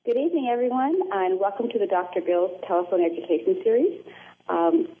evening, everyone, and welcome to the Dr. Bill's Telephone Education Series.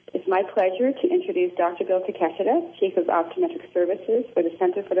 It's my pleasure to introduce Dr. Bill Takeshita, Chief of Optometric Services for the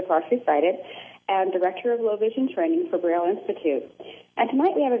Center for the Partially Sighted and Director of Low Vision Training for Braille Institute. And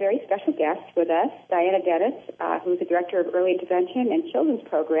tonight we have a very special guest with us, Diana Dennis, who is the Director of Early Intervention and Children's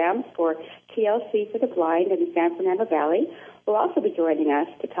Programs for TLC for the Blind in the San Fernando Valley, will also be joining us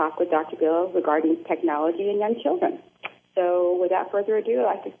to talk with Dr. Bill regarding technology and young children. So without further ado,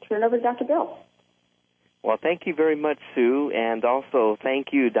 I'd like to turn over to Dr. Bill. Well, thank you very much, Sue, and also thank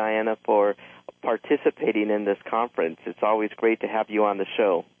you, Diana, for participating in this conference. It's always great to have you on the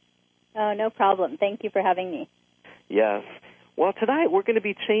show. Oh, no problem. Thank you for having me. Yes. Well, tonight we're going to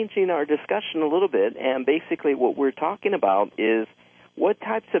be changing our discussion a little bit, and basically what we're talking about is what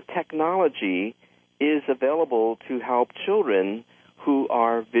types of technology is available to help children who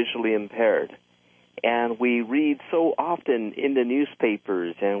are visually impaired. And we read so often in the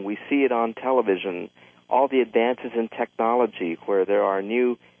newspapers, and we see it on television, all the advances in technology where there are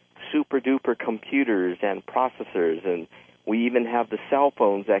new super-duper computers and processors, and we even have the cell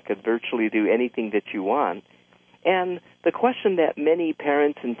phones that could virtually do anything that you want. And the question that many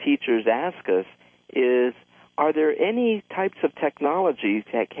parents and teachers ask us is, are there any types of technologies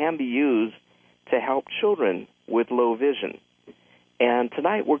that can be used to help children with low vision? And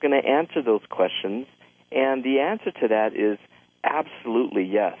tonight we're going to answer those questions, and the answer to that is absolutely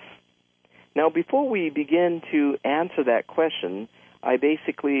yes. Now, before we begin to answer that question, I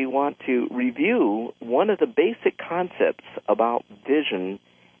basically want to review one of the basic concepts about vision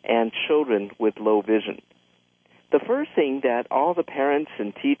and children with low vision. The first thing that all the parents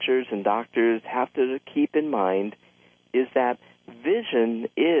and teachers and doctors have to keep in mind is that vision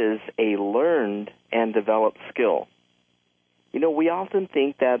is a learned and developed skill. You know, we often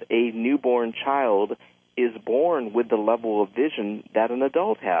think that a newborn child is born with the level of vision that an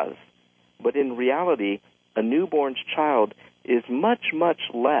adult has. But in reality, a newborn child is much, much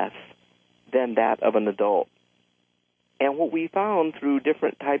less than that of an adult. And what we found through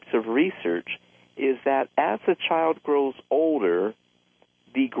different types of research is that as a child grows older,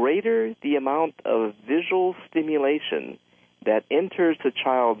 the greater the amount of visual stimulation that enters the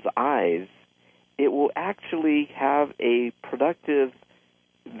child's eyes, it will actually have a productive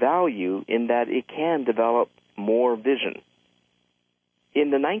value in that it can develop more vision.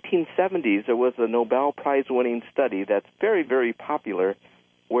 In the 1970s, there was a Nobel Prize-winning study that's very, very popular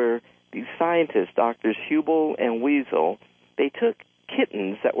where these scientists, Drs. Hubel and Wiesel, they took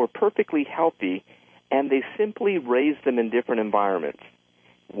kittens that were perfectly healthy and they simply raised them in different environments.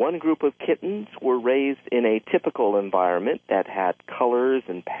 One group of kittens were raised in a typical environment that had colors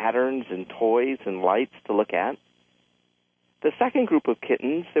and patterns and toys and lights to look at. The second group of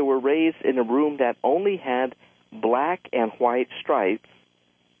kittens, they were raised in a room that only had black and white stripes.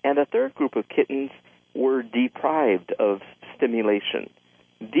 And the third group of kittens were deprived of stimulation.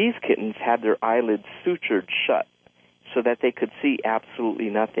 These kittens had their eyelids sutured shut so that they could see absolutely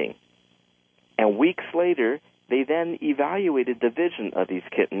nothing. And weeks later, they then evaluated the vision of these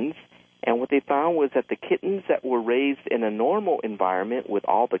kittens, and what they found was that the kittens that were raised in a normal environment with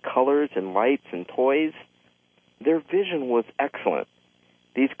all the colors and lights and toys, their vision was excellent.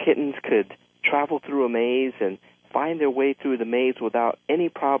 These kittens could travel through a maze and find their way through the maze without any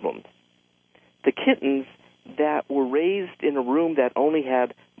problems. The kittens that were raised in a room that only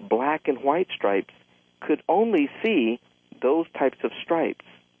had black and white stripes could only see those types of stripes.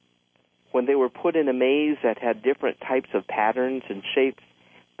 When they were put in a maze that had different types of patterns and shapes,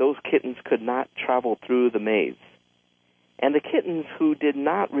 those kittens could not travel through the maze. And the kittens who did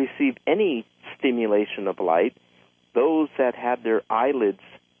not receive any stimulation of light, those that had their eyelids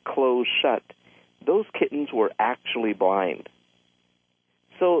closed shut, those kittens were actually blind.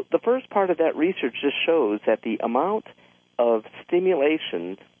 So the first part of that research just shows that the amount of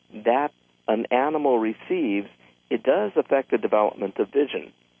stimulation that an animal receives, it does affect the development of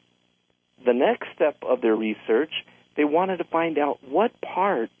vision. The next step of their research, they wanted to find out what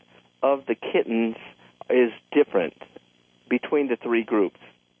part of the kittens is different between the three groups.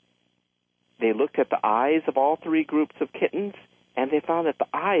 They looked at the eyes of all three groups of kittens, and they found that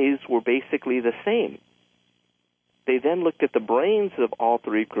the eyes were basically the same. They then looked at the brains of all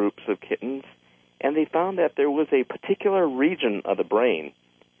three groups of kittens, and they found that there was a particular region of the brain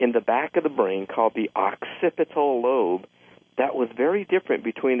in the back of the brain called the occipital lobe that was very different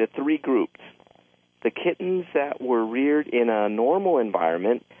between the three groups. The kittens that were reared in a normal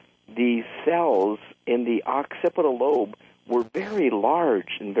environment, the cells in the occipital lobe were very large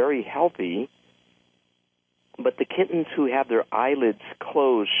and very healthy, but the kittens who had their eyelids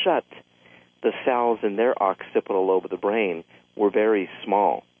closed shut, the cells in their occipital lobe of the brain were very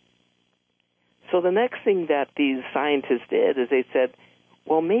small. So the next thing that these scientists did is they said,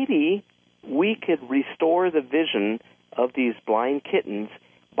 well, maybe we could restore the vision of these blind kittens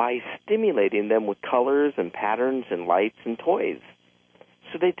by stimulating them with colors and patterns and lights and toys.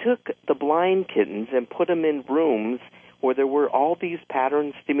 So they took the blind kittens and put them in rooms where there were all these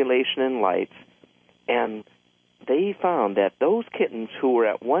patterns, stimulation, and lights, and they found that those kittens who were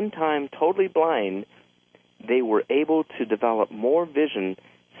at one time totally blind, they were able to develop more vision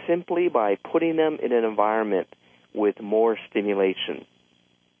simply by putting them in an environment with more stimulation.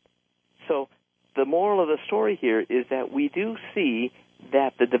 So the moral of the story here is that we do see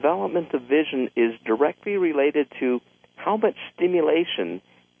that the development of vision is directly related to how much stimulation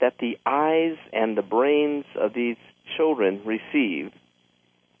that the eyes and the brains of these children receive.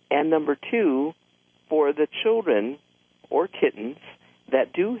 And number two, for the children or kittens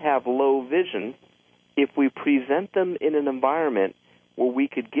that do have low vision, if we present them in an environment where we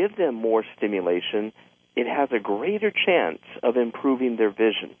could give them more stimulation, it has a greater chance of improving their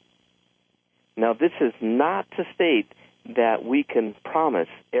vision. Now, this is not to state that we can promise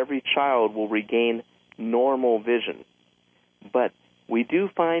every child will regain normal vision, but we do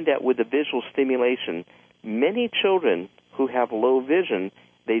find that with the visual stimulation, many children who have low vision,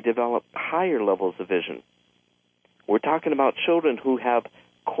 they develop higher levels of vision. We're talking about children who have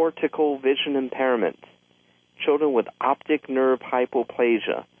cortical vision impairment, children with optic nerve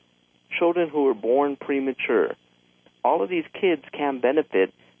hypoplasia, children who are born premature. All of these kids can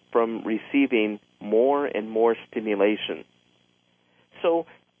benefit from receiving more and more stimulation. So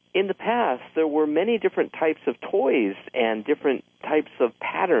in the past, there were many different types of toys and different types of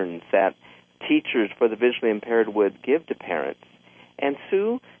patterns that teachers for the visually impaired would give to parents. And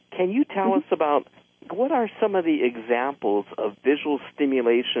Sue, can you tell us about what are some of the examples of visual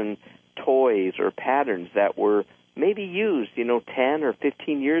stimulation toys or patterns that were maybe used, 10 or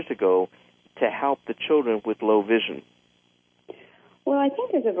 15 years ago to help the children with low vision? Well, I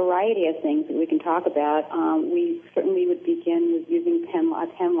think there's a variety of things that we can talk about. We certainly would begin with using a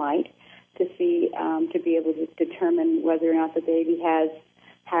pen light to see, to be able to determine whether or not the baby has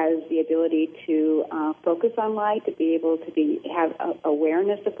the ability to focus on light, to be able to have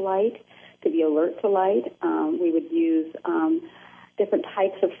awareness of light, to be alert to light. We would use different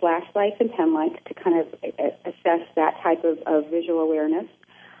types of flashlights and pen lights to kind of assess that type of visual awareness.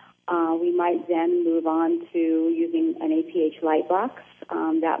 We might then move on to using an APH light box.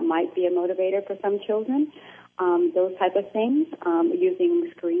 That might be a motivator for some children. Those type of things,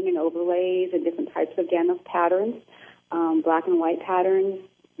 using screen and overlays and different types of gamma patterns, black and white patterns,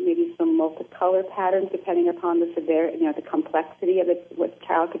 maybe some multicolor patterns depending upon the severity, the complexity of it, what the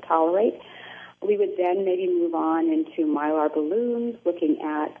child could tolerate. We would then maybe move on into mylar balloons, looking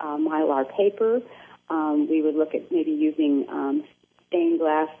at mylar paper. We would look at maybe using stained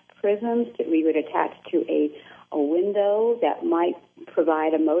glass prisms that we would attach to a window that might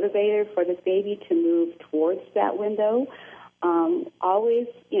provide a motivator for this baby to move towards that window. Always,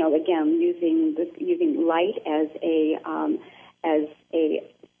 again, using light as a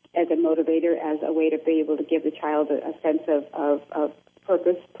motivator, as a way to be able to give the child a sense of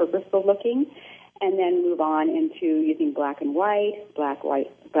purposeful looking, and then move on into using black and white,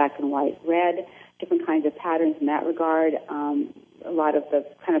 red, different kinds of patterns in that regard. A lot of the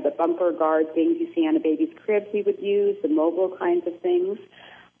kind of the bumper guard things you see on a baby's crib we would use, the mobile kinds of things.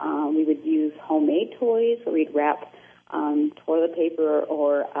 We would use homemade toys, so we'd wrap toilet paper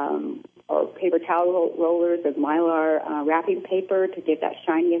or paper towel rollers as mylar wrapping paper to give that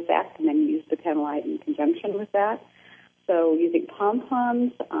shiny effect, and then use the pen light in conjunction with that. So using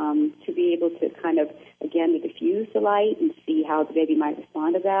pom-poms to be able to kind of, again, to diffuse the light and see how the baby might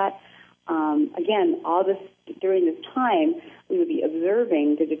respond to that. Again, all this during this time, we would be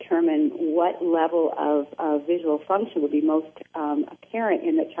observing to determine what level of visual function would be most apparent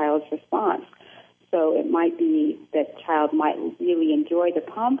in the child's response. So it might be that child might really enjoy the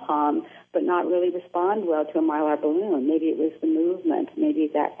pom-pom, but not really respond well to a mylar balloon. Maybe it was the movement. Maybe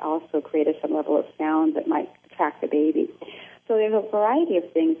that also created some level of sound that might attract the baby. So there's a variety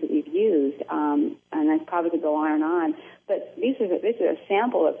of things that we've used, and I probably could go on and on. But this is a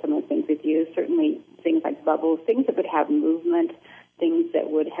sample of some of the things we've used. Certainly things like bubbles, things that would have movement, things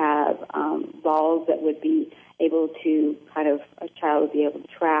that would have balls that would be able to a child would be able to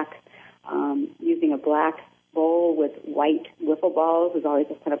track. Using a black bowl with white wiffle balls is always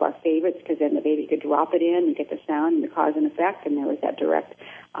one of our favorites, because then the baby could drop it in and get the sound and the cause and effect, and there was that direct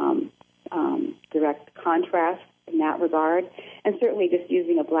contrast in that regard. And certainly just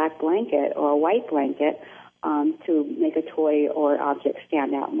using a black blanket or a white blanket to make a toy or object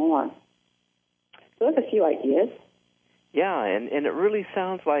stand out more. So that's a few ideas. Yeah, and it really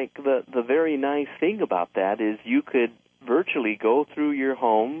sounds like the very nice thing about that is you could virtually go through your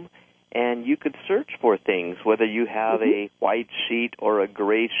home and you could search for things, whether you have a white sheet or a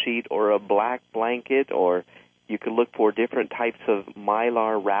gray sheet or a black blanket, or you could look for different types of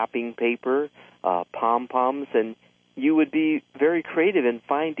mylar wrapping paper, pom-poms, and you would be very creative in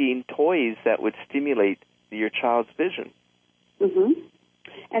finding toys that would stimulate your child's vision. Mm-hmm.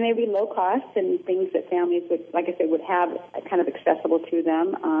 And they'd be low cost and things that families would, like I said, would have kind of accessible to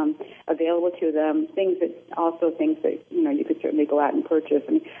them, available to them. Things that you could certainly go out and purchase.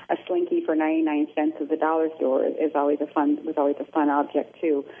 I mean, a Slinky for 99 cents at the dollar store was always a fun object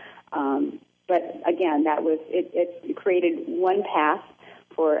too. But again, it created one path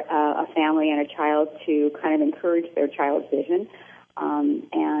for a family and a child to kind of encourage their child's vision,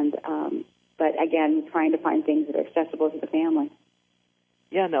 but again, trying to find things that are accessible to the family.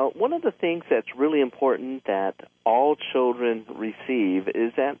 Yeah, now, one of the things that's really important that all children receive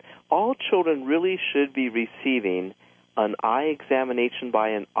is that all children really should be receiving an eye examination by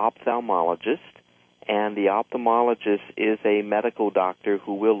an ophthalmologist, and the ophthalmologist is a medical doctor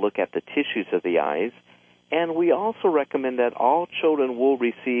who will look at the tissues of the eyes. And we also recommend that all children will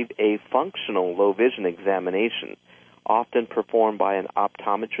receive a functional low vision examination, often performed by an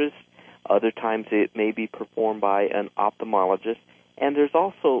optometrist. Other times it may be performed by an ophthalmologist. And there's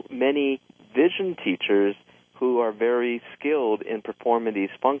also many vision teachers who are very skilled in performing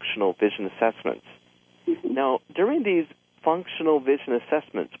these functional vision assessments. Now, during these functional vision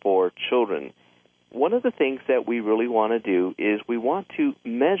assessments for children, one of the things that we really want to do is we want to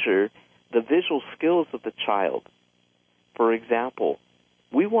measure the visual skills of the child. For example,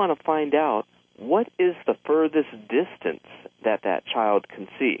 we want to find out what is the furthest distance that child can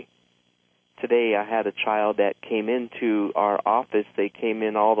see. Today I had a child that came into our office. They came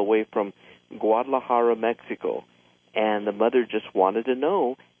in all the way from Guadalajara, Mexico, and the mother just wanted to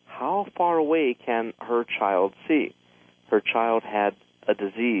know how far away can her child see. Her child had a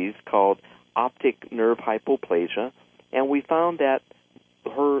disease called optic nerve hypoplasia, and we found that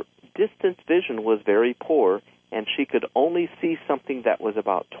her distance vision was very poor, and she could only see something that was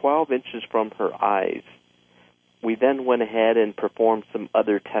about 12 inches from her eyes. We then went ahead and performed some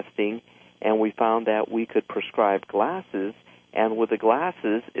other testing, and we found that we could prescribe glasses, and with the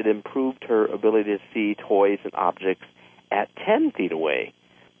glasses, it improved her ability to see toys and objects at 10 feet away.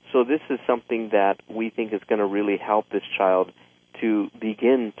 So this is something that we think is going to really help this child to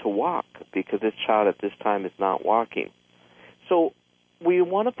begin to walk, because this child at this time is not walking. So we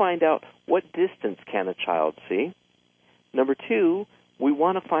want to find out what distance can a child see. Number two, we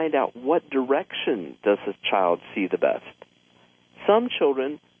want to find out what direction does a child see the best. Some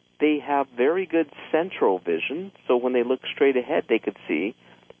children, they have very good central vision, so when they look straight ahead, they could see.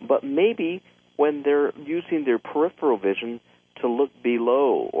 But maybe when they're using their peripheral vision to look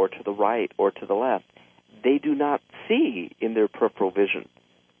below or to the right or to the left, they do not see in their peripheral vision.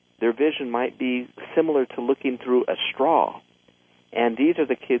 Their vision might be similar to looking through a straw. And these are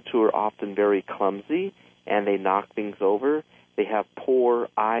the kids who are often very clumsy, and they knock things over. They have poor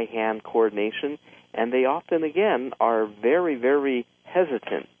eye-hand coordination, and they often, again, are very, very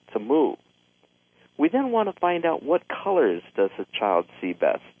hesitant to move. We then want to find out what colors does a child see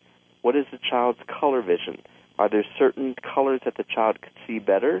best. What is the child's color vision? Are there certain colors that the child could see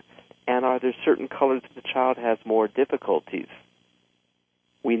better, and are there certain colors that the child has more difficulties?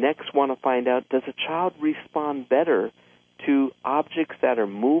 We next want to find out, does a child respond better to objects that are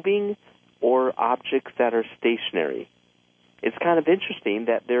moving or objects that are stationary? It's kind of interesting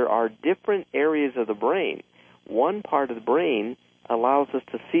that there are different areas of the brain. One part of the brain allows us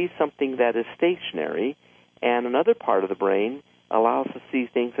to see something that is stationary, and another part of the brain allows us to see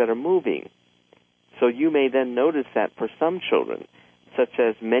things that are moving. So you may then notice that for some children, such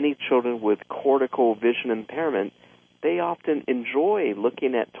as many children with cortical vision impairment, they often enjoy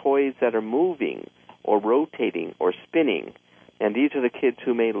looking at toys that are moving or rotating or spinning. And these are the kids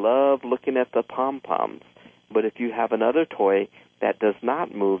who may love looking at the pom-poms. But if you have another toy that does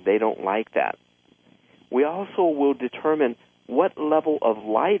not move, they don't like that. We also will determine what level of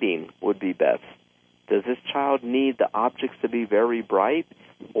lighting would be best. Does this child need the objects to be very bright,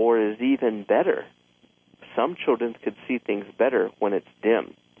 or is even better? Some children could see things better when it's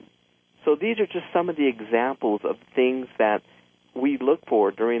dim. So these are just some of the examples of things that we look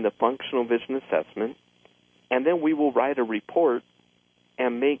for during the functional vision assessment, and then we will write a report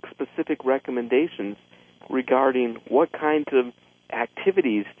and make specific recommendations regarding what kinds of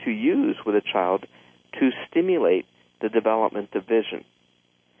activities to use with a child to stimulate the development of vision.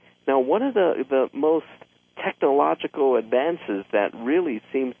 Now, one of the most technological advances that really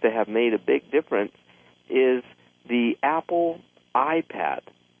seems to have made a big difference is the Apple iPad.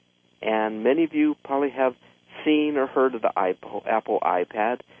 And many of you probably have seen or heard of the Apple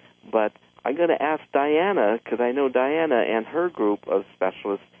iPad, but I'm going to ask Diana, because I know Diana and her group of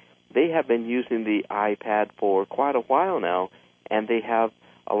specialists, they have been using the iPad for quite a while now, and they have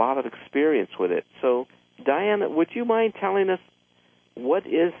a lot of experience with it. So, Diana, would you mind telling us what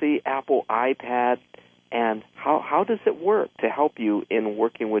is the Apple iPad and how does it work to help you in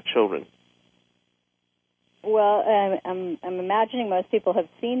working with children? Well, I'm imagining most people have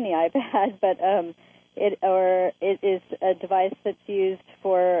seen the iPad, but it is a device that's used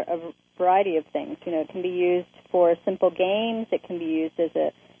for a variety of things. You know, it can be used for simple games. It can be used as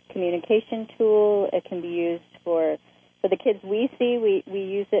a communication tool. It can be used for the kids we see. We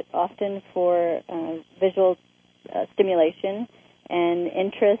use it often for visual stimulation and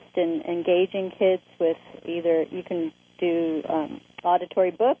interest in engaging kids with either you can do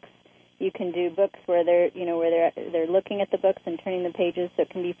auditory books. You can do books where they're looking at the books and turning the pages. So it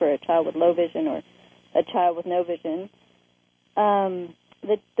can be for a child with low vision or a child with no vision. The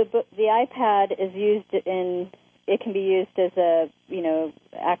iPad is used in. It can be used as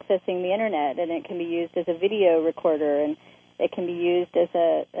accessing the internet, and it can be used as a video recorder, and it can be used as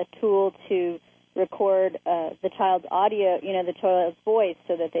a tool to record the child's audio, the child's voice,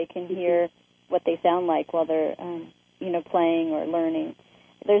 so that they can hear what they sound like while they're playing or learning.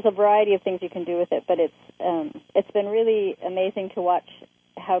 There's a variety of things you can do with it, but it's been really amazing to watch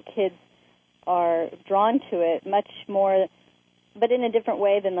how kids are drawn to it much more, but in a different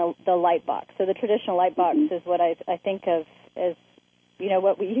way than the light box. So the traditional light box is what I think of as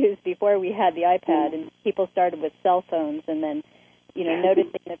what we used before we had the iPad, and people started with cell phones and then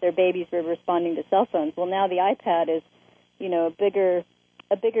noticing that their babies were responding to cell phones. Well, now the iPad is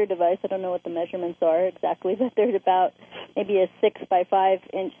a bigger device. I don't know what the measurements are exactly, but there's about maybe a 6 by 5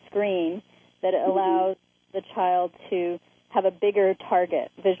 inch screen that allows the child to have a bigger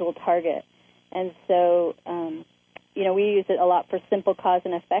visual target. And so, we use it a lot for simple cause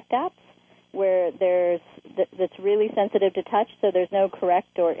and effect apps, where that's really sensitive to touch, so there's no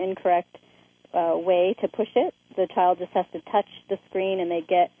correct or incorrect way to push it. The child just has to touch the screen, and they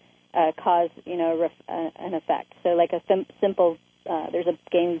get cause, an effect. So like a simple, there's a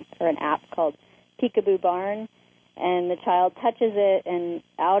game or an app called Peekaboo Barn, and the child touches it, and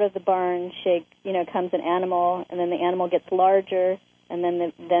out of the barn comes an animal, and then the animal gets larger, and then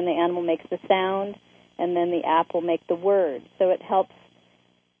the animal makes the sound, and then the app will make the word. So it helps,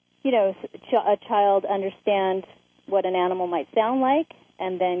 a child understand what an animal might sound like,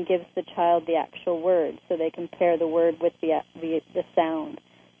 and then gives the child the actual word, so they can pair the word with the sound.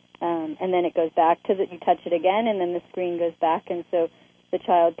 And then it goes back to you touch it again, and then the screen goes back, and so the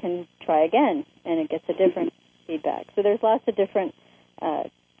child can try again, and it gets a different feedback. So there's lots of different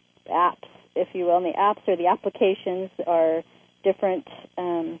apps, if you will, and the apps or the applications are different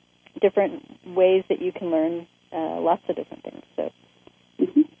ways that you can learn lots of different things. So.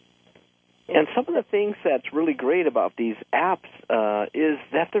 And some of the things that's really great about these apps is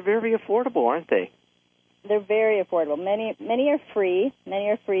that they're very affordable, aren't they? They're very affordable. Many are free. Many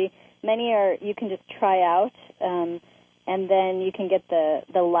are you can just try out, and then you can get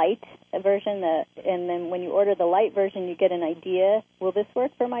the light version. And then when you order the light version, you get an idea: will this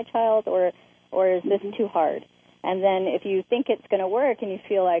work for my child, or is this too hard? And then if you think it's going to work, and you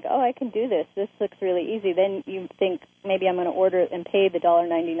feel like, oh, I can do this. This looks really easy. Then you think maybe I'm going to order it and pay the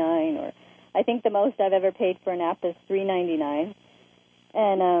 $1.99, or I think the most I've ever paid for an app is $3.99.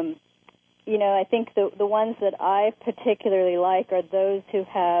 And I think the ones that I particularly like are those who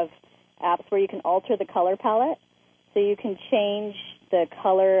have apps where you can alter the color palette. So you can change the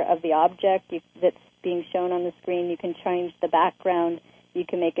color of the object that's being shown on the screen. You can change the background. You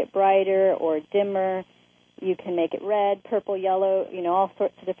can make it brighter or dimmer. You can make it red, purple, yellow, all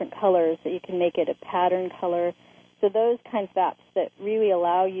sorts of different colors. That you can make it a pattern color. So those kinds of apps that really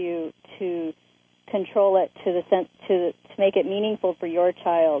allow you to control it to make it meaningful for your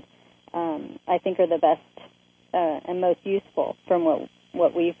child, I think are the best and most useful from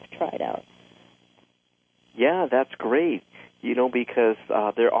what we've tried out. Yeah, that's great. Because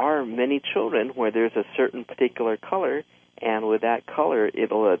there are many children where there's a certain particular color, and with that color,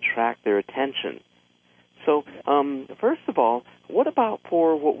 it'll attract their attention. So, first of all, what about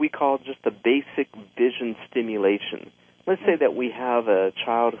for what we call just the basic vision stimulation? Let's say that we have a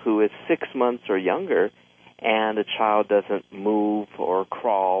child who is 6 months or younger, and the child doesn't move or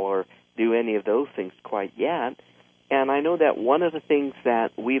crawl or do any of those things quite yet. And I know that one of the things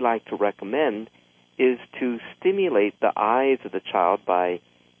that we like to recommend is to stimulate the eyes of the child by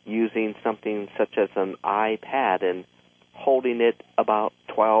using something such as an iPad and holding it about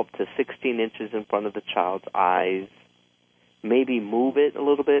 12 to 16 inches in front of the child's eyes. Maybe move it a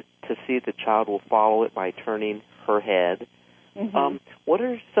little bit to see if the child will follow it by turning her head. Mm-hmm. What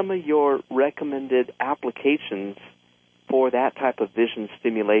are some of your recommended applications for that type of vision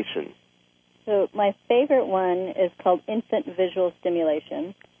stimulation? So my favorite one is called infant visual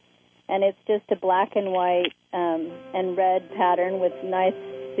stimulation, and it's just a black and white and red pattern with nice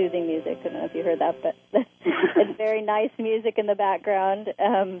soothing music. I don't know if you heard that, but it's very nice music in the background.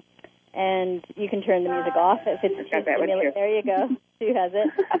 And you can turn the music off if it's too stimulating. There you go. Sue has it.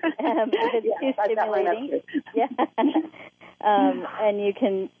 If it's too stimulating, yeah. And you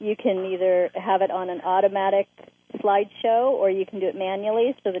can either have it on an automatic slideshow, or you can do it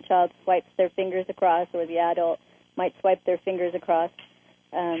manually. So the child swipes their fingers across, or the adult might swipe their fingers across.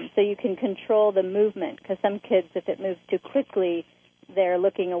 So you can control the movement, because some kids, if it moves too quickly, they're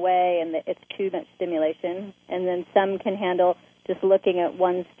looking away and it's too much stimulation. And then some can handle just looking at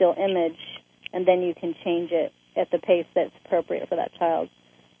one still image, and then you can change it at the pace that's appropriate for that child.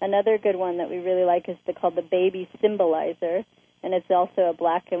 Another good one that we really like is called the Baby Symbolizer, and it's also a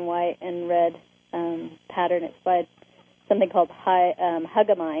black and white and red pattern. It's by something called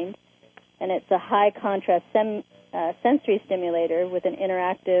Hugamind, and it's a high-contrast sensory stimulator with an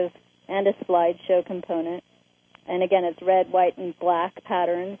interactive and a slideshow component. And again, it's red, white, and black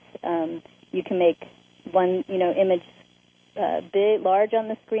patterns. You can make one, image big, large on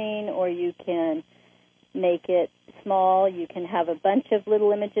the screen, or you can make it small. You can have a bunch of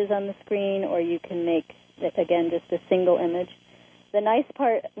little images on the screen, or you can make, again, just a single image. The nice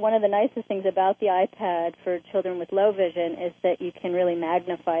part, one of the nicest things about the iPad for children with low vision is that you can really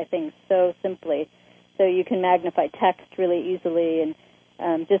magnify things so simply. So you can magnify text really easily, and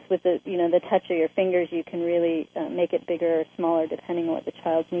just with the touch of your fingers, you can really make it bigger or smaller depending on what the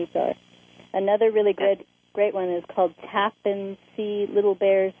child's needs are. Another really great one is called Tap and See Little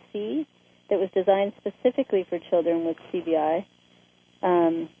Bears See, that was designed specifically for children with CBI,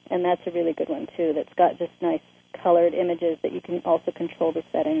 and that's a really good one too. That's got just nice colored images that you can also control the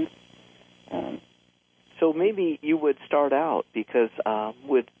settings. So maybe you would start out, because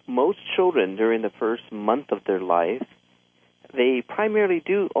with most children during the first month of their life, they primarily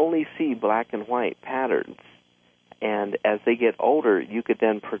do only see black and white patterns. And as they get older, you could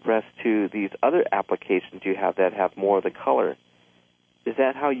then progress to these other applications you have that have more of the color. Is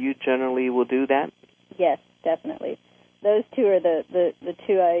that how you generally will do that? Yes, definitely. Those two are the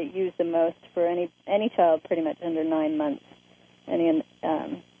two I use the most for any child pretty much under 9 months,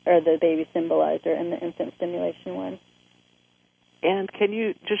 or the Baby Symbolizer and the infant stimulation one. And can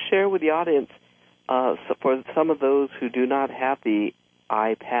you just share with the audience, for some of those who do not have the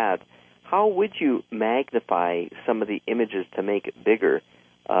iPad, how would you magnify some of the images to make it bigger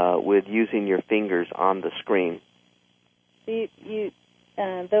with using your fingers on the screen? The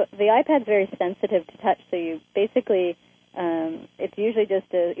iPad's very sensitive to touch, so you basically, it's usually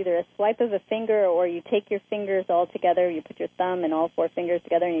just either a swipe of a finger, or you take your fingers all together, you put your thumb and all 4 fingers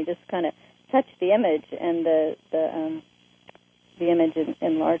together, and you just kind of touch the image, and the image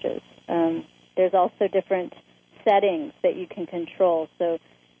enlarges. There's also different settings that you can control. So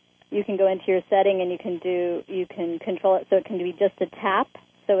you can go into your setting and you can control it so it can be just a tap,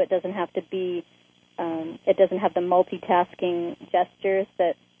 so it doesn't have to be, it doesn't have the multitasking gestures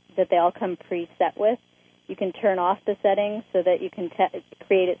that they all come preset with. You can turn off the settings so that you can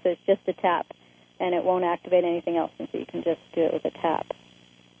create it so it's just a tap, and it won't activate anything else, and so you can just do it with a tap.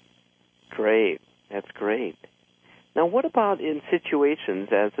 Great. That's great. Now, what about in situations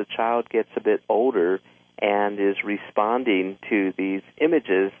as a child gets a bit older and is responding to these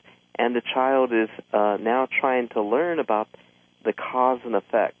images, and the child is now trying to learn about the cause and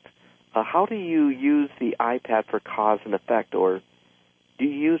effect? How do you use the iPad for cause and effect, or do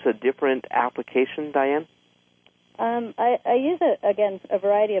you use a different application, Diane? I use a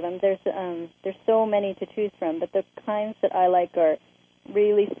variety of them. There's so many to choose from, but the kinds that I like are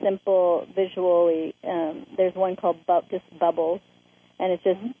really simple visually. There's one called just Bubbles, and it's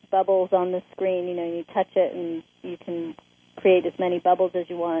just bubbles on the screen. You touch it, and you can create as many bubbles as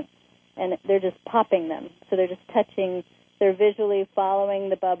you want, and they're just popping them. So they're just touching. They're visually following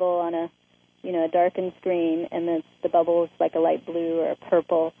the bubble on a darkened screen, and then the bubble is like a light blue or a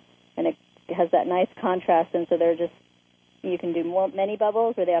purple, and it has that nice contrast. And so you can do many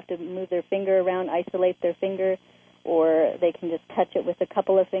bubbles, or they have to move their finger around, isolate their finger, or they can just touch it with a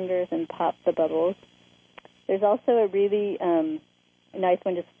couple of fingers and pop the bubbles. There's also a really nice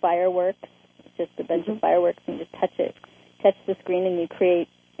one, just fireworks. It's just a bunch of fireworks, and you just touch the screen, and you create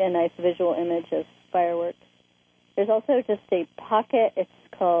a nice visual image of fireworks. There's also just a pocket. It's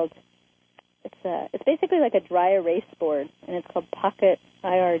called it's basically like a dry erase board, and it's called Pocket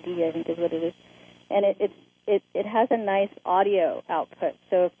IRD, I think is what it is. And it has a nice audio output.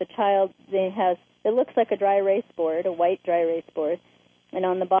 So if the child it looks like a dry erase board, a white dry erase board, and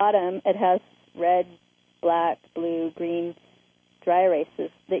on the bottom it has red, black, blue, green dry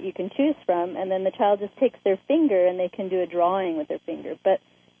erases that you can choose from, and then the child just takes their finger and they can do a drawing with their finger. But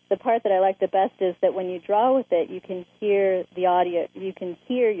the part that I like the best is that when you draw with it, you can hear the audio, you can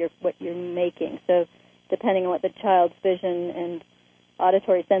hear what you're making. So depending on what the child's vision and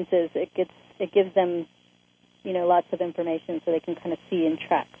auditory sense is, it gives them, lots of information so they can kind of see and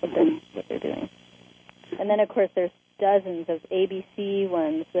track what they're doing. And then, of course, there's dozens of ABC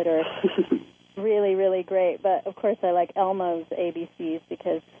ones that are really, really great. But, of course, I like Elmo's ABCs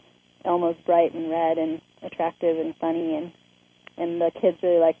because Elmo's bright and red and attractive and funny, and the kids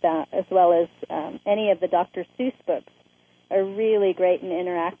really like that, as well as any of the Dr. Seuss books are really great and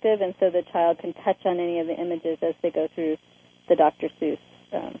interactive, and so the child can touch on any of the images as they go through the Dr. Seuss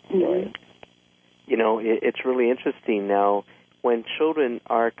story. It's really interesting now. When children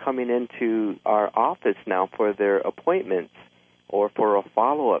are coming into our office now for their appointments or for a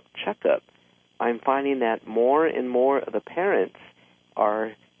follow-up checkup, I'm finding that more and more of the parents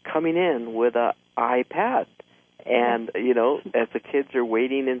are coming in with an iPad. And, as the kids are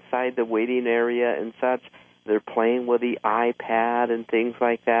waiting inside the waiting area and such, they're playing with the iPad and things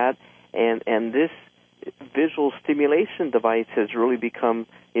like that. And this visual stimulation device has really become,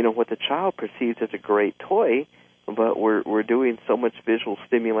 what the child perceives as a great toy, but we're doing so much visual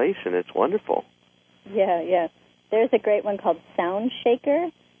stimulation. It's wonderful. Yeah. There's a great one called Sound Shaker,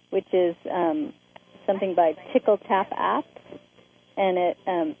 which is something by Tickle Tap Apps, and it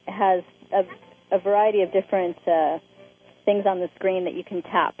has a variety of different things on the screen that you can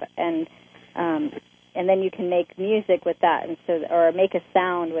tap, and then you can make music with that, or make a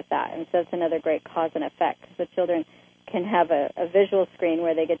sound with that, and so it's another great cause and effect, because the children can have a visual screen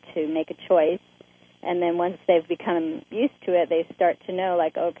where they get to make a choice, and then once they've become used to it, they start to know,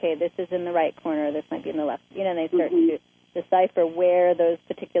 like, okay, this is in the right corner, this might be in the left, and they start to decipher where those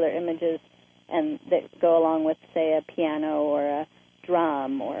particular images and that go along with, say, a piano or a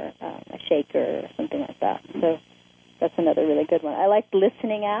drum or a shaker or something like that. So that's another really good one. I like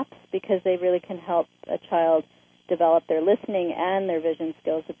listening apps because they really can help a child develop their listening and their vision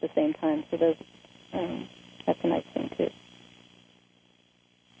skills at the same time. So that's a nice thing, too.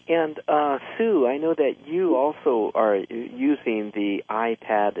 And, Sue, I know that you also are using the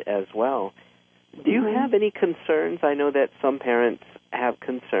iPad as well. Do you have any concerns? I know that some parents have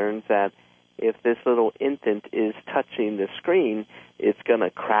concerns that if this little infant is touching the screen, it's going to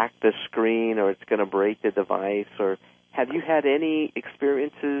crack the screen or it's going to break the device. Or have you had any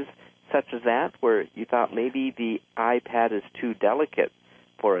experiences such as that where you thought maybe the iPad is too delicate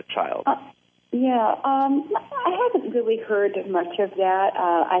for a child? I haven't really heard much of that.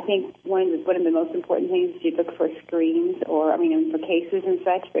 I think one of the most important things is you look for screens for cases and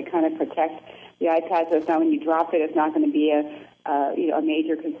such that kind of protect the iPad, so it's not when you drop it, it's not going to be a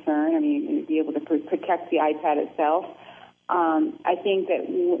major concern. Be able to protect the iPad itself. I think that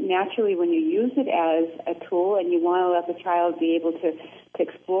naturally when you use it as a tool and you want to let the child be able to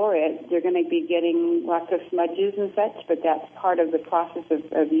explore it, they're going to be getting lots of smudges and such, but that's part of the process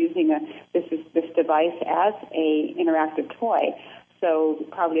of using this device as a interactive toy. So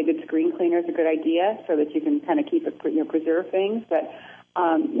probably a good screen cleaner is a good idea so that you can kind of keep it, preserve things. But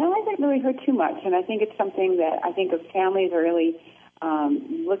no, I haven't really heard too much, and I think it's something that I think if families are really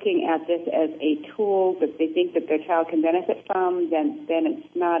looking at this as a tool that they think that their child can benefit from, then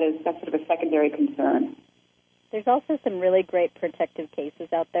it's not that's sort of a secondary concern. There's also some really great protective cases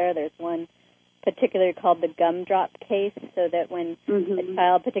out there. There's one particularly called the gumdrop case, so that when a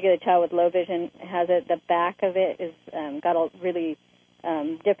child, particularly a child with low vision, has it, the back of it is got a really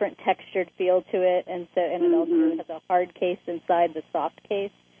different textured feel to it, and it also has a hard case inside the soft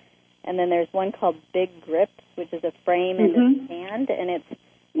case. And then there's one called Big Grips, which is a frame in the hand, and it's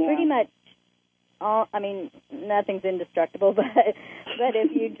pretty much nothing's indestructible, but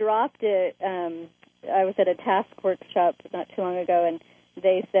if you dropped it, I was at a task workshop not too long ago, and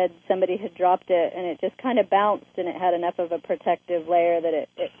they said somebody had dropped it, and it just kind of bounced, and it had enough of a protective layer that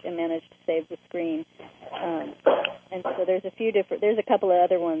it managed to save the screen. And so there's there's a couple of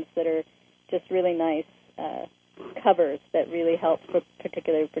other ones that are just really nice covers that really help,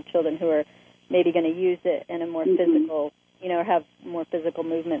 particularly for children who are maybe going to use it in a more physical, have more physical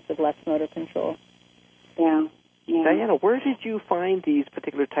movements with less motor control. Yeah. Diana, where did you find these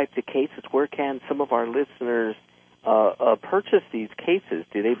particular types of cases? Where can some of our listeners purchase these cases?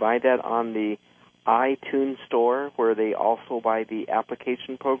 Do they buy that on the iTunes store where they also buy the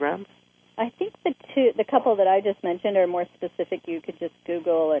application programs? I think the couple that I just mentioned are more specific. You could just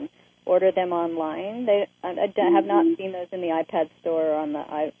Google and order them online. I have not seen those in the iPad store or on the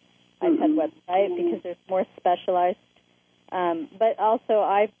iPad website because they're more specialized. But also,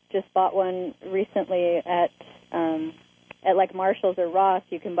 I just bought one recently at like Marshall's or Ross.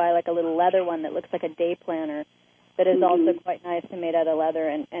 You can buy like a little leather one that looks like a day planner, that is also quite nice and made out of leather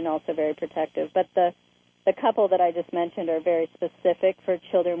and also very protective. But the couple that I just mentioned are very specific for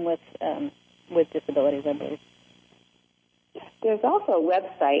children with disabilities, I believe. There's also a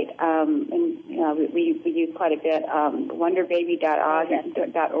website, and we use quite a bit,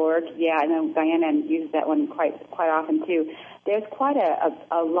 wonderbaby.org. Yeah, I know Diana uses that one quite often too. There's quite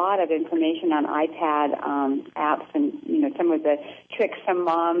a lot of information on iPad apps, and some of the tricks some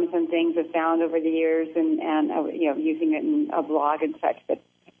moms and things have found over the years, and using it in a blog and such that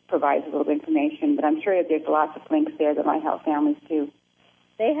provides a little information. But I'm sure that there's lots of links there that might help families too.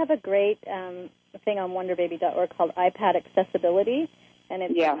 They have a great thing on wonderbaby.org called iPad Accessibility, and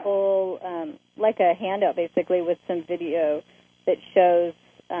it's a full, like a handout basically with some video that shows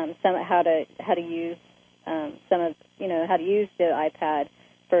how to use how to use the iPad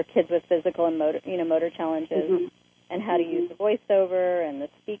for kids with physical and motor challenges, and how to use the voiceover and the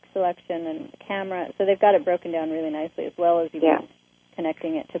speak selection and the camera. So they've got it broken down really nicely, as well as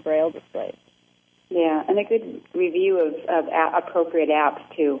connecting it to Braille displays. Yeah, and a good review of appropriate apps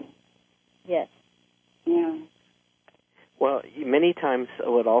too. Yes. Yeah. Well, many times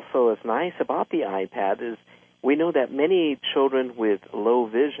what also is nice about the iPad is we know that many children with low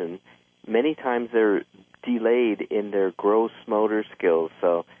vision, many times they're delayed in their gross motor skills.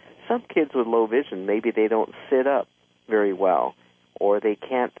 So some kids with low vision, maybe they don't sit up very well, or they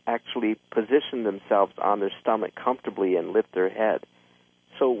can't actually position themselves on their stomach comfortably and lift their head.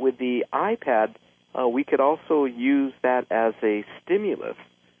 So with the iPad, we could also use that as a stimulus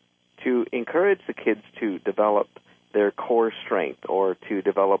to encourage the kids to develop their core strength or to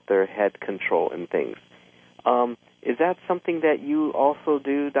develop their head control and things. Is that something that you also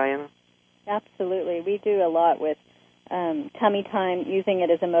do, Diana? Absolutely. We do a lot with tummy time, using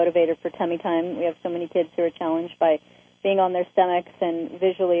it as a motivator for tummy time. We have so many kids who are challenged by being on their stomachs, and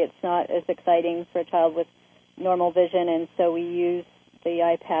visually it's not as exciting for a child with normal vision, and so we use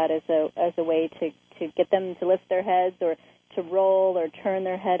the iPad as a way to get them to lift their heads or to roll or turn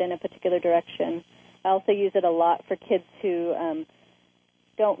their head in a particular direction. I also use it a lot for kids who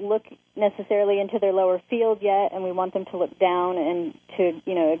don't look necessarily into their lower field yet, and we want them to look down and to,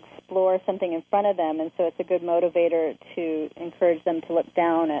 explore something in front of them, and so it's a good motivator to encourage them to look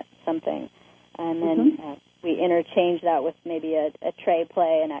down at something. And then we interchange that with maybe a tray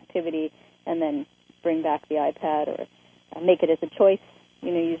play, an activity, and then bring back the iPad or make it as a choice,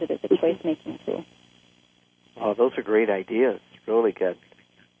 use it as a choice-making tool. Oh, those are great ideas. Really good.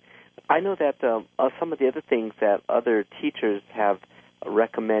 I know that some of the other things that other teachers have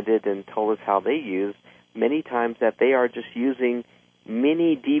recommended and told us how they use, many times that they are just using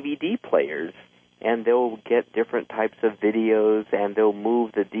mini DVD players, and they'll get different types of videos, and they'll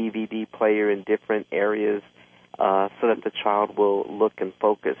move the DVD player in different areas so that the child will look and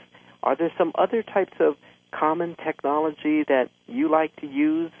focus. Are there some other types of common technology that you like to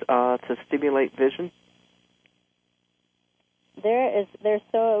use to stimulate vision? There's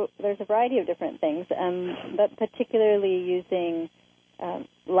a variety of different things, but particularly using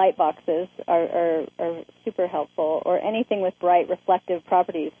light boxes are super helpful, or anything with bright reflective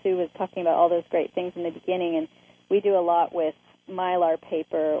properties. Sue was talking about all those great things in the beginning, and we do a lot with Mylar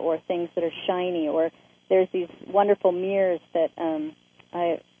paper or things that are shiny, or there's these wonderful mirrors that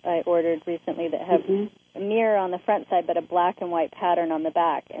I ordered recently that have a mirror on the front side but a black and white pattern on the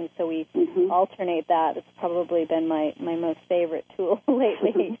back, and so we alternate that. It's probably been my most favorite tool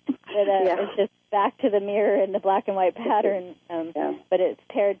lately. It's just back to the mirror and the black and white pattern, but it's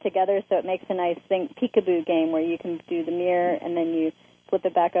paired together, so it makes a nice peekaboo game where you can do the mirror and then you flip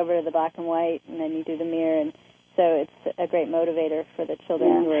it back over to the black and white, and then you do the mirror, and so it's a great motivator for the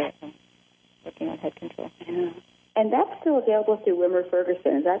children who are working on head control. Yeah. And that's still available through Wimmer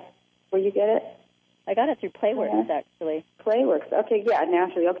Ferguson. Is that where you get it? I got it through Playworks, actually. Playworks. Okay,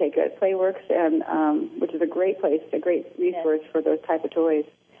 naturally. Okay, good. Playworks, and which is a great place, a great resource for those type of toys.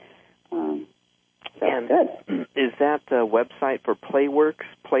 And good. Is that the website for Playworks,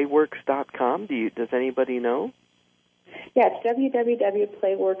 playworks.com? Does anybody know? Yeah, it's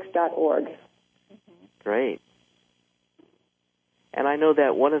www.playworks.org. Great. And I know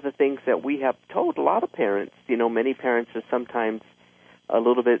that one of the things that we have told a lot of parents, many parents are sometimes a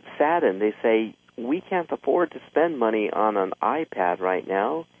little bit saddened. They say, we can't afford to spend money on an iPad right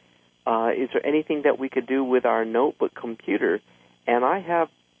now. Is there anything that we could do with our notebook computer? And I have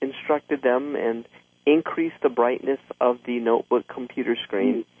instructed them and increased the brightness of the notebook computer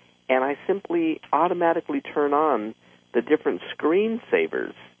screen, and I simply automatically turn on the different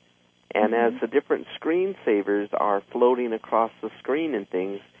screensavers. And as the different screensavers are floating across the screen and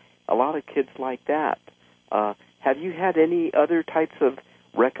things, a lot of kids like that. Have you had any other types of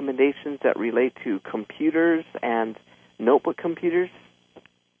recommendations that relate to computers and notebook computers?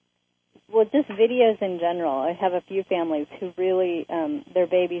 Well, just videos in general. I have a few families who really, their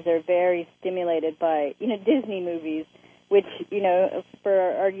babies are very stimulated by, Disney movies, which, for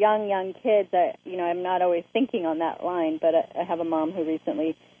our young kids, I'm not always thinking on that line, but I have a mom who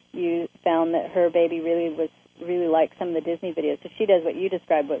recently found that her baby really liked some of the Disney videos. So she does what you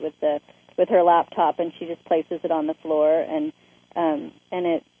described with her laptop, and she just places it on the floor, and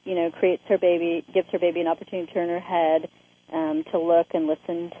it, gives her baby an opportunity to turn her head, to look and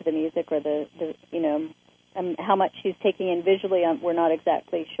listen to the music, or how much she's taking in visually, we're not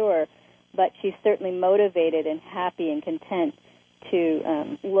exactly sure, but she's certainly motivated and happy and content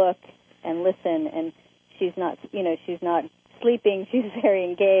to look and listen, and she's not sleeping. She's very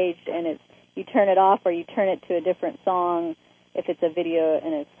engaged, and you turn it off or you turn it to a different song. If it's a video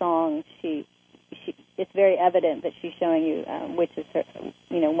and a song, it's very evident that she's showing you which is her,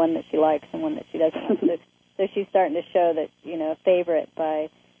 one that she likes and one that she doesn't like. So she's starting to show that, a favorite by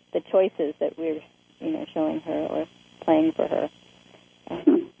the choices that we're, showing her or playing for her.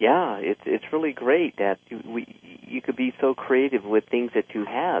 Yeah, it's really great that you could be so creative with things that you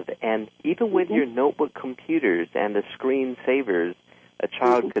have. And even with your notebook computers and the screensavers, a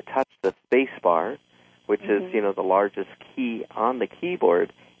child could touch the space bar, which is, the largest key on the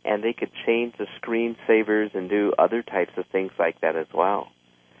keyboard, and they could change the screensavers and do other types of things like that as well.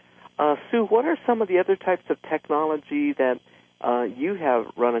 Sue, what are some of the other types of technology that you have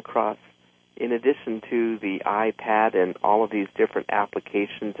run across in addition to the iPad and all of these different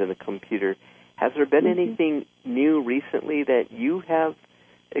applications in the computer? Has there been anything new recently that you have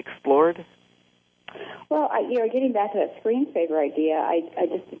explored? Well, getting back to that screensaver idea, I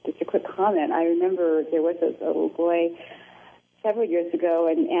just a quick comment. I remember there was a little boy several years ago,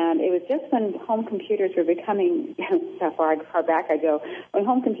 and it was just when home computers were becoming, how far back I go, when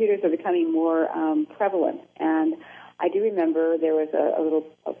home computers were becoming more prevalent. And I do remember there was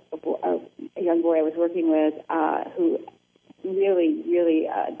a young boy I was working with who really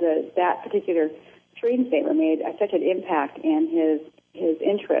that particular screensaver made such an impact in his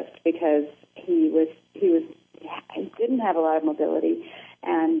interest, because he didn't have a lot of mobility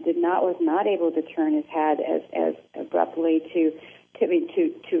and was not able to turn his head as abruptly to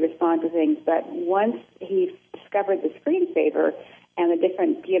respond to things. But once he discovered the screensaver and the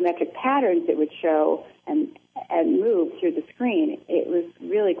different geometric patterns it would show and move through the screen, it was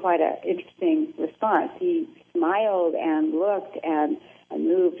really quite an interesting response. He smiled and looked and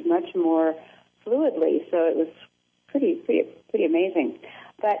moved much more fluidly, so it was pretty amazing.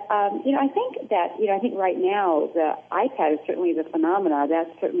 But I think right now the iPad is certainly the phenomena. That's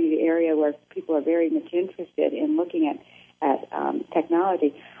certainly the area where people are very much interested in looking at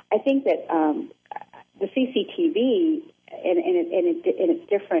technology. I think that the CCTV in its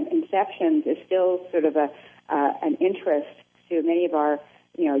different inceptions is still sort of an interest to many of our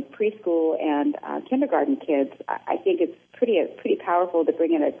preschool and kindergarten kids. I think it's pretty powerful to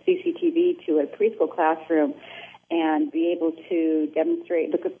bring in a CCTV to a preschool classroom and be able to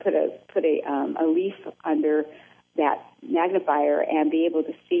demonstrate, put a leaf under that magnifier and be able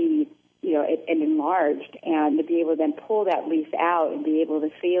to see, it enlarged, and to be able to then pull that leaf out and be able to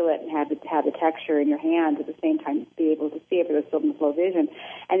feel it and have the texture in your hands at the same time, be able to see it with film and slow vision.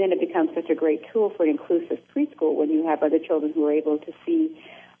 And then it becomes such a great tool for an inclusive preschool when you have other children who are able to see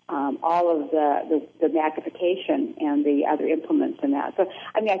all of the magnification and the other implements in that. So,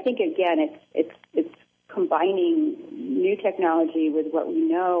 I think, again, it's combining new technology with what we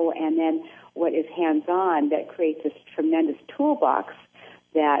know and then what is hands-on that creates this tremendous toolbox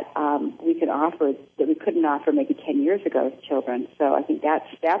that we can offer that we couldn't offer maybe 10 years ago to children. So I think that's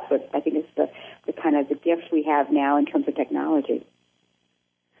what I think is the kind of the gift we have now in terms of technology.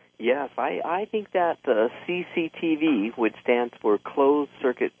 Yes, I think that CCTV, which stands for closed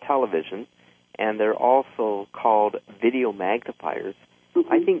circuit television, and they're also called video magnifiers.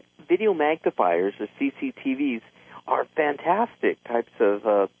 I think video magnifiers, or CCTVs, are fantastic types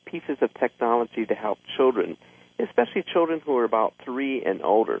of pieces of technology to help children, especially children who are about 3 and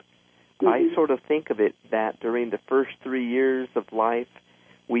older. I sort of think of it that during the first 3 years of life,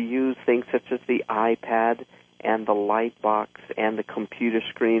 we use things such as the iPad and the light box and the computer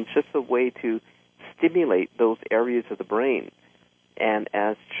screens just a way to stimulate those areas of the brain. And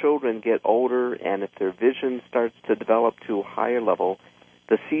as children get older and if their vision starts to develop to a higher level,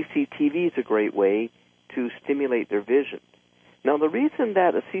 the CCTV is a great way to stimulate their vision. Now, the reason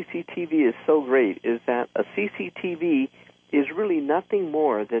that a CCTV is so great is that a CCTV is really nothing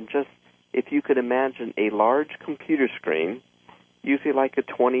more than just, if you could imagine, a large computer screen, usually like a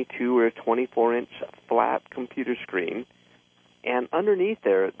 22 or a 24-inch flat computer screen, and underneath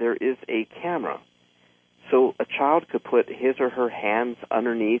there is a camera. So a child could put his or her hands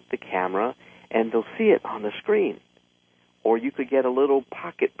underneath the camera, and they'll see it on the screen. Or you could get a little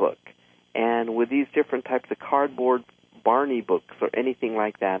pocketbook, and with these different types of cardboard Barney books or anything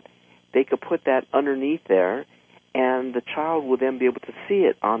like that, they could put that underneath there, and the child will then be able to see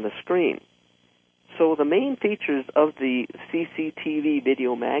it on the screen. So the main features of the CCTV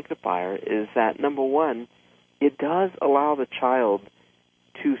video magnifier is that, number one, it does allow the child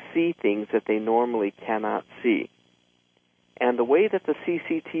to see things that they normally cannot see. And the way that the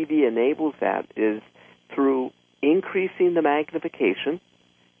CCTV enables that is through increasing the magnification.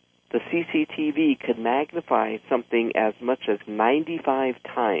 The CCTV could magnify something as much as 95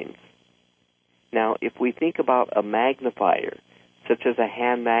 times. Now, if we think about a magnifier, such as a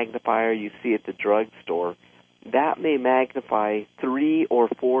hand magnifier you see at the drugstore, that may magnify 3 or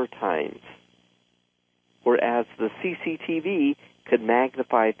 4 times, whereas the CCTV could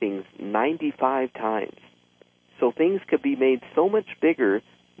magnify things 95 times. So things could be made so much bigger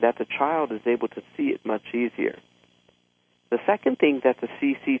that the child is able to see it much easier. The second thing that the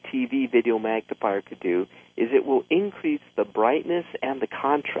CCTV video magnifier could do is it will increase the brightness and the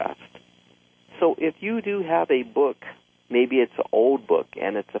contrast. So if you do have a book, maybe it's an old book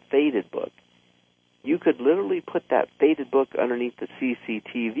and it's a faded book, you could literally put that faded book underneath the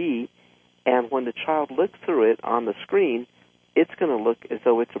CCTV, and when the child looks through it on the screen, it's going to look as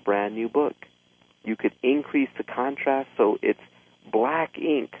though it's a brand new book. You could increase the contrast so it's black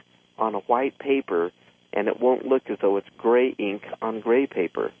ink on a white paper, and it won't look as though it's gray ink on gray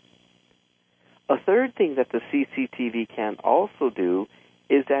paper. A third thing that the CCTV can also do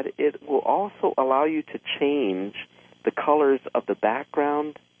is that it will also allow you to change the colors of the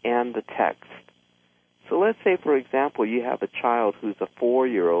background and the text. So let's say, for example, you have a child who's a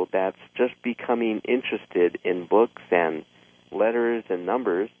 4-year-old that's just becoming interested in books and letters and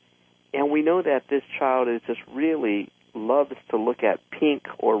numbers, and we know that this child is just really loves to look at pink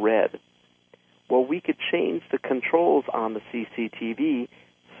or red. Well, we could change the controls on the CCTV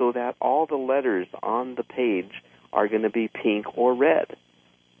so that all the letters on the page are going to be pink or red.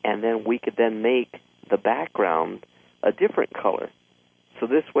 And then we could then make the background a different color. So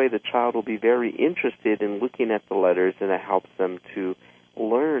this way the child will be very interested in looking at the letters, and it helps them to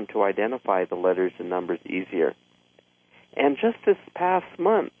learn to identify the letters and numbers easier. And just this past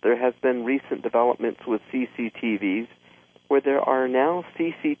month, there has been recent developments with CCTVs where there are now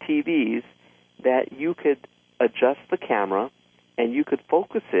CCTVs that you could adjust the camera and you could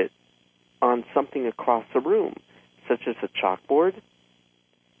focus it on something across the room, such as a chalkboard,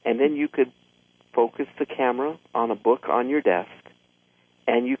 and then you could focus the camera on a book on your desk,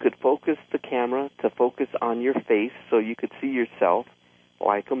 and you could focus the camera to focus on your face so you could see yourself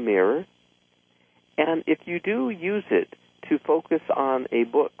like a mirror. And if you do use it to focus on a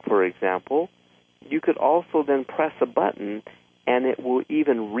book, for example, you could also then press a button and it will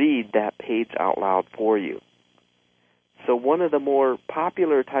even read that page out loud for you. So one of the more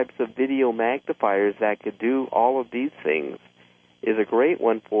popular types of video magnifiers that could do all of these things is a great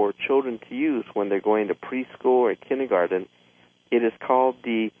one for children to use when they're going to preschool or kindergarten. It is called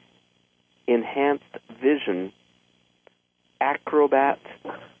the Enhanced Vision Acrobat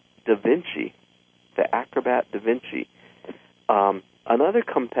Da Vinci. The Acrobat Da Vinci. Another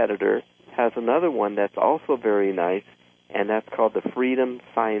competitor has another one that's also very nice, and that's called the Freedom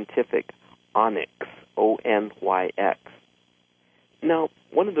Scientific Onyx, O-N-Y-X. Now,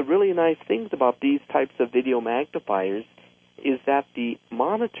 one of the really nice things about these types of video magnifiers is that the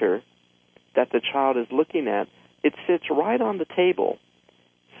monitor that the child is looking at, it sits right on the table,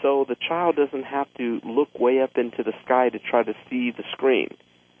 so the child doesn't have to look way up into the sky to try to see the screen,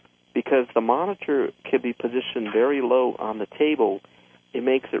 because the monitor can be positioned very low on the table. It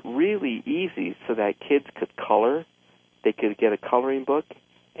makes it really easy so that kids could color. They could get a coloring book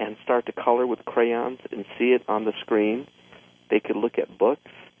and start to color with crayons and see it on the screen. They could look at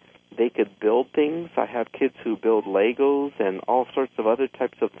books. They could build things. I have kids who build Legos and all sorts of other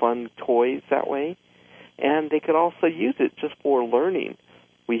types of fun toys that way. And they could also use it just for learning.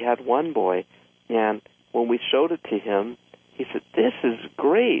 We had one boy, and when we showed it to him, he said, "This is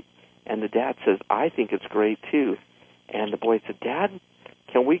great." And the dad says, "I think it's great too." And the boy said, "Dad,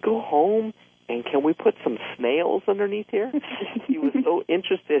 can we go home and can we put some snails underneath here?" He was so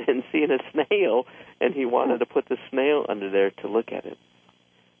interested in seeing a snail, and he wanted to put the snail under there to look at it.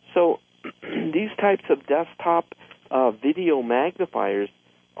 So these types of desktop video magnifiers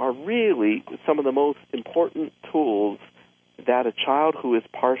are really some of the most important tools that a child who is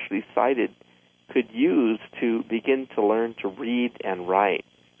partially sighted could use to begin to learn to read and write.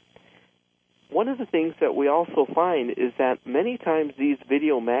 One of the things that we also find is that many times these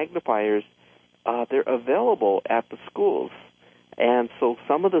video magnifiers, they're available at the schools. And so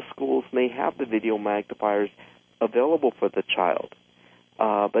some of the schools may have the video magnifiers available for the child.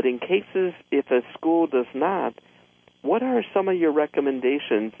 But in cases if a school does not, what are some of your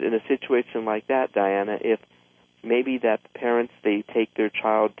recommendations in a situation like that, Diana, if maybe that parents, they take their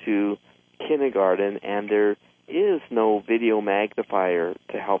child to kindergarten and there is no video magnifier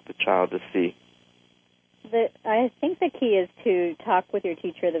to help the child to see? I think the key is to talk with your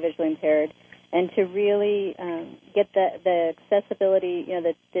teacher of the visually impaired and to really get the accessibility,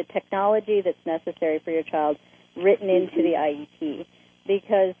 the technology that's necessary for your child written into the IEP,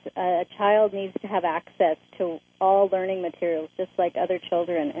 because a child needs to have access to all learning materials just like other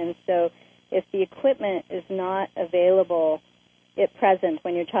children. And so if the equipment is not available at present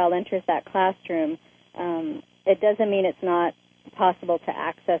when your child enters that classroom, it doesn't mean it's not possible to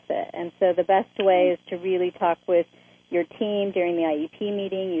access it. And so the best way is to really talk with your team during the IEP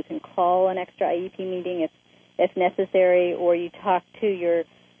meeting. You can call an extra IEP meeting if necessary, or you talk to your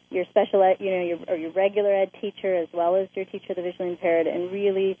special ed, your regular ed teacher as well as your teacher of the visually impaired, and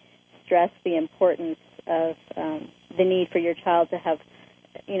really stress the importance of the need for your child to have,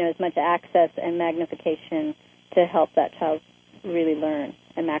 as much access and magnification to help that child really learn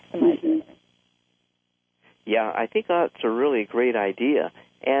and maximize it. Yeah, I think that's a really great idea.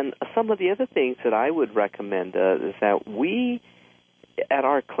 And some of the other things that I would recommend is that we, at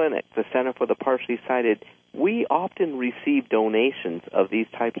our clinic, the Center for the Partially Sighted, we often receive donations of these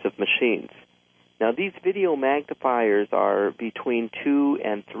types of machines. Now, these video magnifiers are between $2,000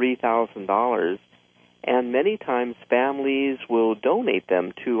 and $3,000, and many times families will donate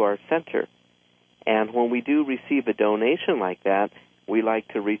them to our center. And when we do receive a donation like that, we like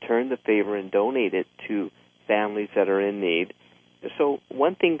to return the favor and donate it to families that are in need. So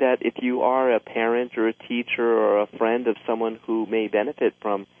one thing that if you are a parent or a teacher or a friend of someone who may benefit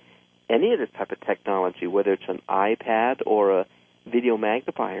from any of this type of technology, whether it's an iPad or a video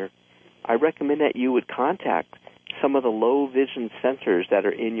magnifier, I recommend that you would contact some of the low vision centers that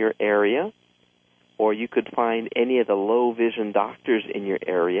are in your area, or you could find any of the low vision doctors in your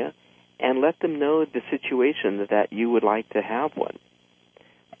area and let them know the situation that you would like to have one.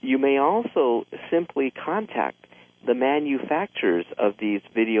 You may also simply contact the manufacturers of these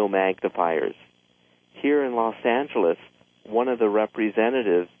video magnifiers. Here in Los Angeles, one of the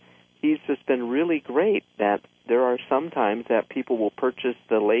representatives, he's just been really great that there are some times that people will purchase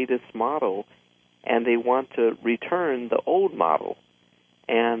the latest model and they want to return the old model.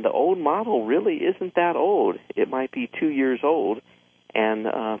 And the old model really isn't that old. It might be 2 years old, and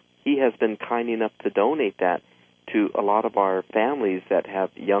he has been kind enough to donate that to a lot of our families that have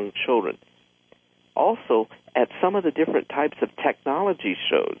young children. Also, at some of the different types of technology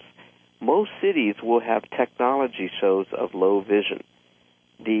shows, most cities will have technology shows of low vision.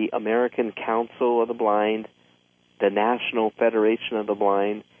 The American Council of the Blind, the National Federation of the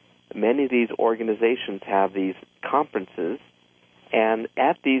Blind, many of these organizations have these conferences, and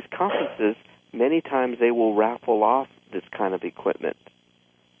at these conferences, many times they will raffle off this kind of equipment.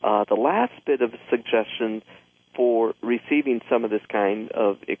 The last bit of suggestion for receiving some of this kind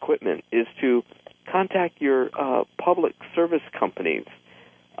of equipment is to contact your public service companies,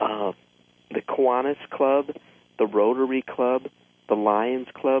 the Kiwanis Club, the Rotary Club, the Lions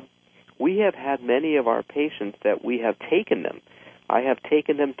Club. We have had many of our patients that we have taken them. I have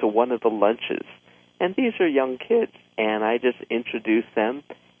taken them to one of the lunches, and these are young kids, and I just introduce them,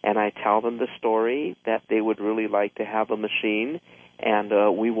 and I tell them the story that they would really like to have a machine,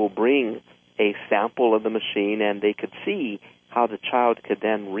 and we will bring a sample of the machine, and they could see how the child could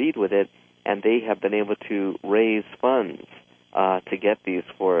then read with it, and they have been able to raise funds to get these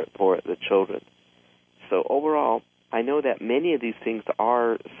for the children. So overall, I know that many of these things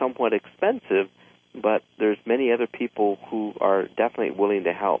are somewhat expensive, but there's many other people who are definitely willing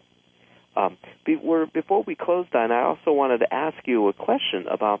to help. Before we close, Diana, I also wanted to ask you a question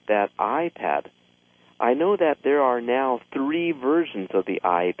about that iPad. I know that there are now 3 versions of the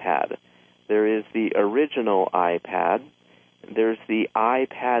iPad. There is the original iPad, there's the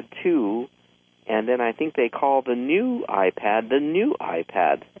iPad 2, and then I think they call the new iPad the new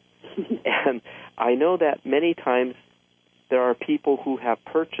iPad. And I know that many times there are people who have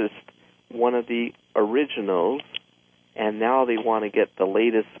purchased one of the originals, and now they want to get the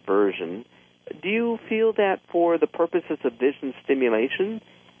latest version. Do you feel that for the purposes of vision stimulation,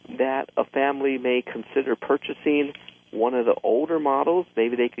 that a family may consider purchasing one of the older models?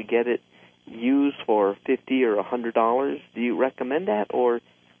 Maybe they could get it used for $50 or $100. Do you recommend that, or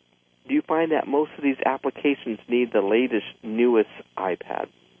do you find that most of these applications need the latest, newest iPad?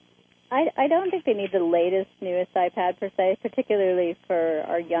 I don't think they need the latest, newest iPad per se, particularly for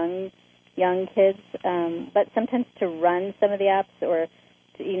our young kids. But sometimes to run some of the apps, or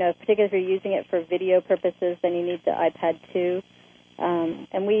particularly if you're using it for video purposes, then you need the iPad too.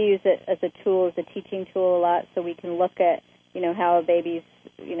 And we use it as a tool, as a teaching tool a lot, so we can look at how a baby's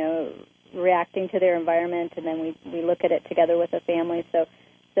reacting to their environment, and then we look at it together with a family. So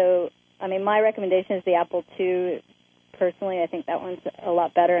I mean, my recommendation is the Apple II. Personally, I think that one's a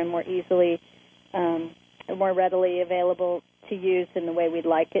lot better and more easily, more readily available to use in the way we'd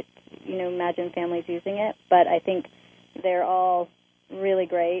like it. Imagine families using it. But I think they're all really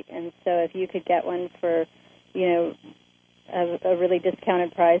great, and so if you could get one for, a really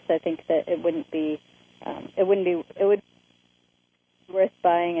discounted price, I think that it would be worth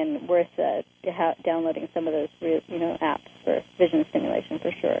buying and worth downloading some of those apps for vision stimulation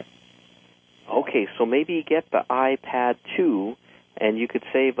for sure. Okay, so maybe get the iPad 2, and you could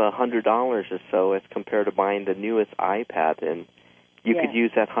save $100 or so as compared to buying the newest iPad, and you could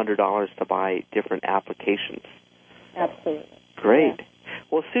use that $100 to buy different applications. Absolutely. Great. Yeah.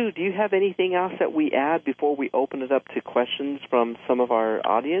 Well, Sue, do you have anything else that we add before we open it up to questions from some of our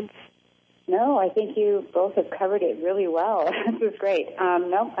audience? No, I think you both have covered it really well. This is great.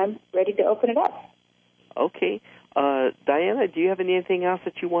 No, I'm ready to open it up. Okay. Diana, do you have anything else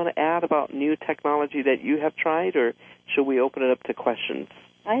that you want to add about new technology that you have tried, or should we open it up to questions?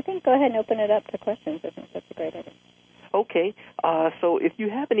 I think go ahead and open it up to questions. I think that's a great idea. Okay. So if you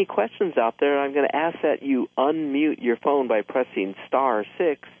have any questions out there, I'm going to ask that you unmute your phone by pressing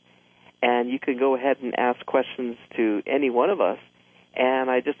 *6, and you can go ahead and ask questions to any one of us.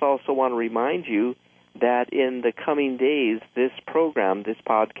 And I just also want to remind you that in the coming days, this program, this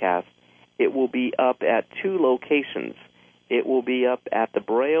podcast, it will be up at 2 locations. It will be up at the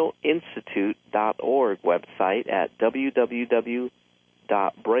BrailleInstitute.org website at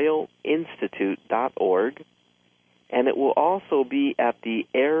www.brailleinstitute.org, and it will also be at the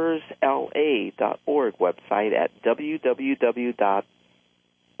AIRSLA.org website at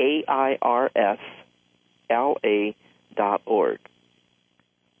www.airsla.org.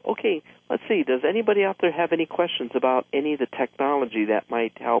 Okay, let's see. Does anybody out there have any questions about any of the technology that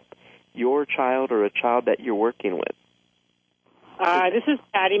might help your child or a child that you're working with? This is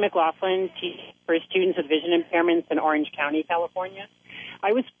Patty McLaughlin, teaching for students with vision impairments in Orange County, California.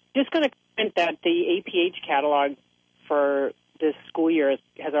 I was just going to comment that the APH catalog for this school year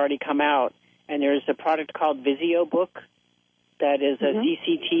has already come out, and there's a product called VisioBook that is a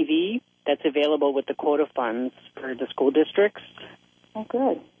CCTV that's available with the quota funds for the school districts. Oh,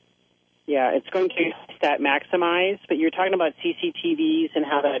 good. Yeah, it's going to Stat Maximize, but you're talking about CCTVs and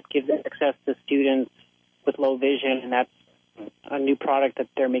how that gives access to students with low vision, and that's a new product that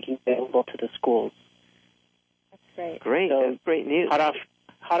they're making available to the schools. That's great. Great. So, that's great news.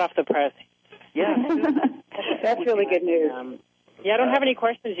 Hot off the press. Yeah. That's really good news. I don't have any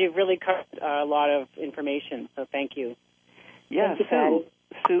questions. You've really covered a lot of information, so thank you. Yeah, Thank you,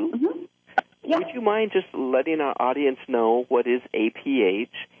 Sue, would you mind just letting our audience know what is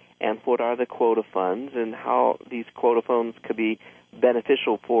APH and what are the quota funds and how these quota funds could be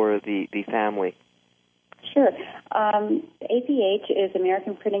beneficial for the family? Sure. APH is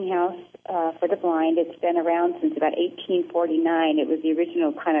American Printing House for the Blind. It's been around since about 1849. It was the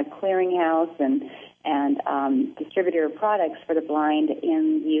original kind of clearinghouse and distributor of products for the blind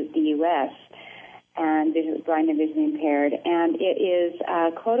in the U.S. and blind and vision impaired. And it is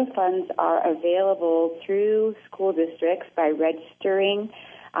quota funds are available through school districts by registering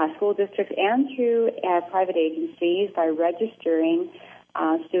school districts and through private agencies by registering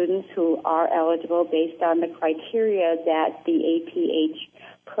students who are eligible based on the criteria that the APH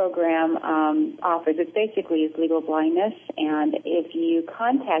program offers. It basically is legal blindness, and if you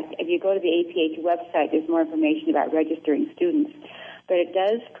go to the APH website, there's more information about registering students. But it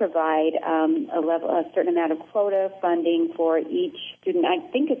does provide a certain amount of quota funding for each student. I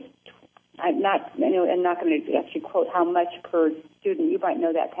think I'm not going to actually quote how much per student. You might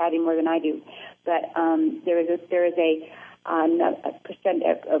know that, Patty, more than I do. But there is a percent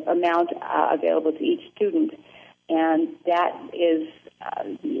amount available to each student, and that is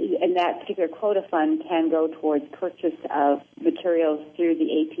and that particular quota fund can go towards purchase of materials through the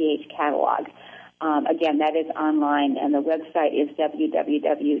APH catalog. Again, that is online, and the website is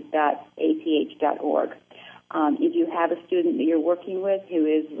www.aph.org. If you have a student that you're working with who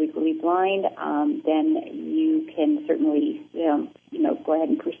is legally blind, then you can certainly, go ahead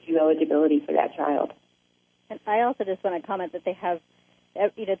and pursue eligibility for that child. And I also just want to comment that they have,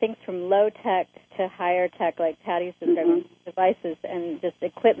 things from low tech to higher tech, like Patty's describing, devices and just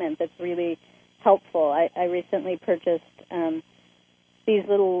equipment that's really helpful. I recently purchased these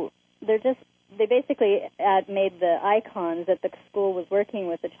little. They basically made the icons that the school was working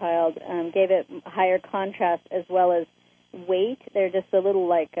with the child, gave it higher contrast as well as weight. They're just a little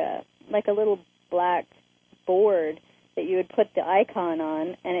like a little black board that you would put the icon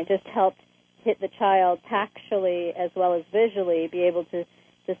on, and it just helped hit the child tactually as well as visually be able to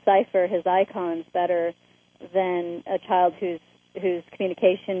decipher his icons better than a child whose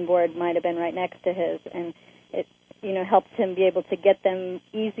communication board might have been right next to his, and it helps him be able to get them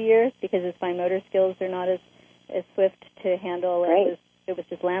easier because his fine motor skills are not as swift to handle. Right. It was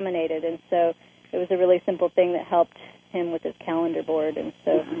just laminated, and so it was a really simple thing that helped him with his calendar board, and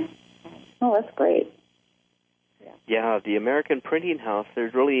so. Oh, that's great. Yeah, the American Printing House,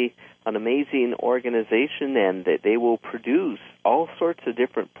 they're really an amazing organization, and they will produce all sorts of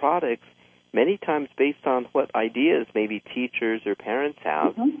different products, many times based on what ideas maybe teachers or parents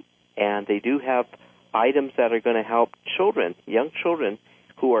have. And they do have items that are going to help children, young children,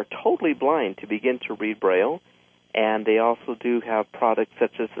 who are totally blind to begin to read Braille. And they also do have products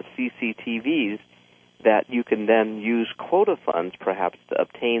such as the CCTVs that you can then use quota funds perhaps to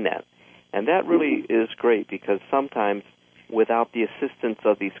obtain that. And that really is great because sometimes without the assistance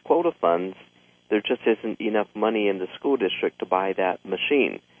of these quota funds, there just isn't enough money in the school district to buy that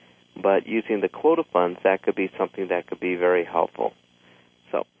machine. But using the quota funds, that could be something that could be very helpful.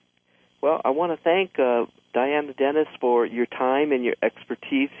 So, well, I want to thank Diana Dennis for your time and your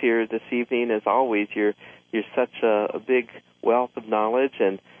expertise here this evening. As always, you're such a big wealth of knowledge.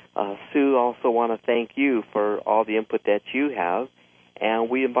 And Sue, also want to thank you for all the input that you have.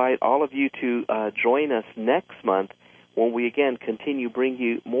 And we invite all of you to join us next month when we, again, continue bring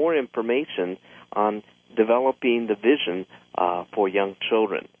you more information on developing the vision for young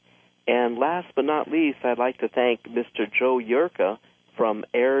children. And last but not least, I'd like to thank Mr. Joe Yerka from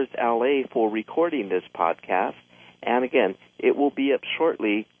Airs LA for recording this podcast. And, again, it will be up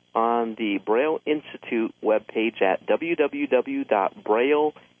shortly on the Braille Institute webpage at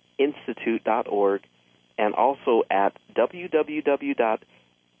www.brailleinstitute.org. and also at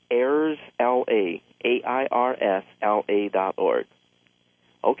www.airsla.org.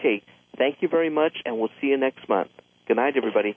 Okay, thank you very much, and we'll see you next month. Good night, everybody.